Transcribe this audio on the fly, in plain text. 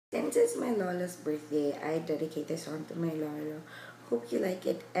Since it's my Lola's birthday, I dedicate this song to my Lola. Hope you like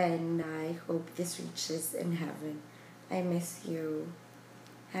it, and I hope this reaches in heaven. I miss you.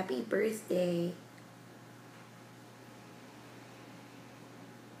 Happy birthday.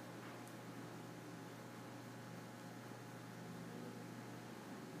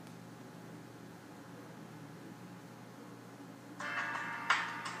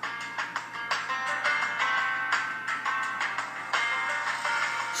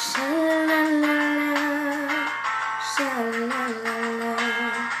 Sha-la-la-la, sha-la-la-la.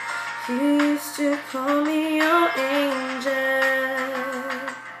 You used to call me your angel,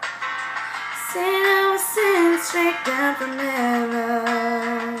 said I was sent straight down from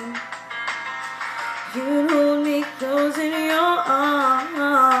heaven. You'd hold me close in your arms.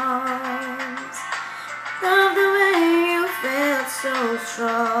 Love the way you felt so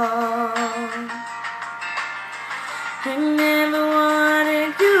strong. I never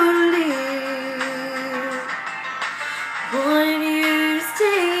wanted you to leave. Wanted you to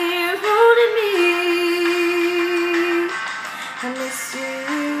stay here holding me. I miss you.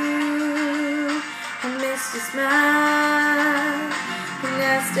 I miss your smile. And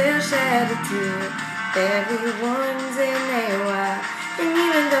I still shed a tear. Everyone's in their while. And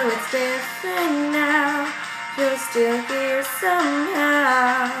even though it's different now, you're still here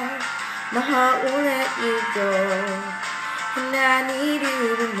somehow. My heart won't let you go, and I need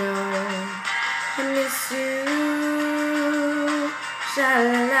you to know I miss you.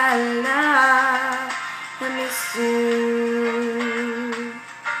 Sha-la-la, I miss you.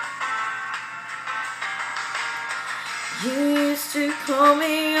 You used to call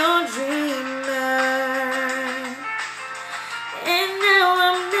me your dreamer, and now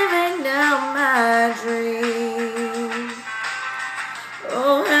I'm living out my dream.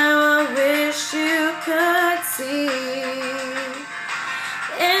 Oh, how I wish you could see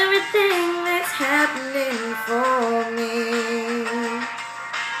everything that's happening for me.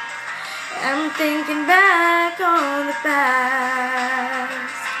 I'm thinking back on the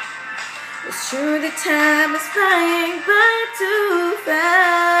past. It's true that time is flying by too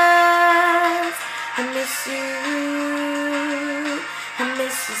fast. I miss you, I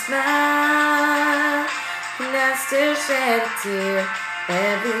miss your smile, and I still shed a tear.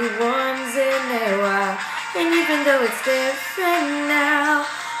 Everyone's in their while, and even though it's different now,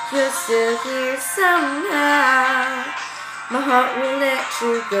 you're still here somehow. My heart won't let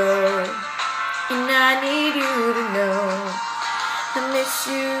you go, and I need you to know I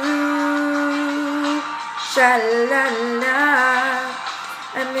miss you. Sha-la-la,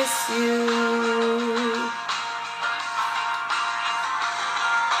 I miss you.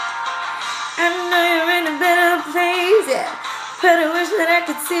 I know you're in a better place, yeah, but I wish that I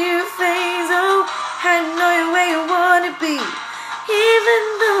could see your face. Oh, I know you're where you wanna be, even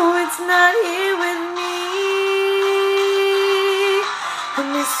though it's not here with me. I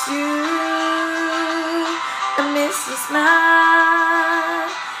miss you, I miss your smile,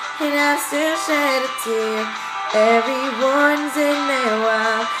 and I still shed a tear. Everyone's in their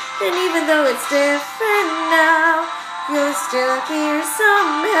while, and even though it's different now, you're still here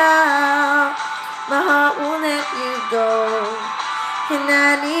somehow. My heart won't let you go, and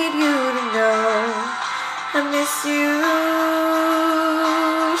I need you to know I miss you.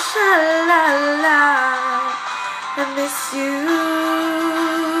 Sha-la-la, I miss you.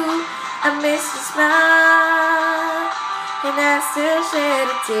 I miss your smile, and I still shed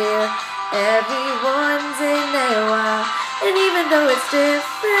a tear. Everyone's in their while, and even though it's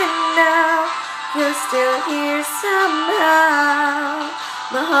different now, you're still here somehow.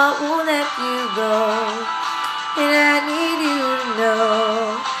 My heart won't let you go, and I need you to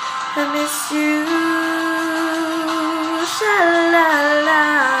know I miss you. Sha-la-la.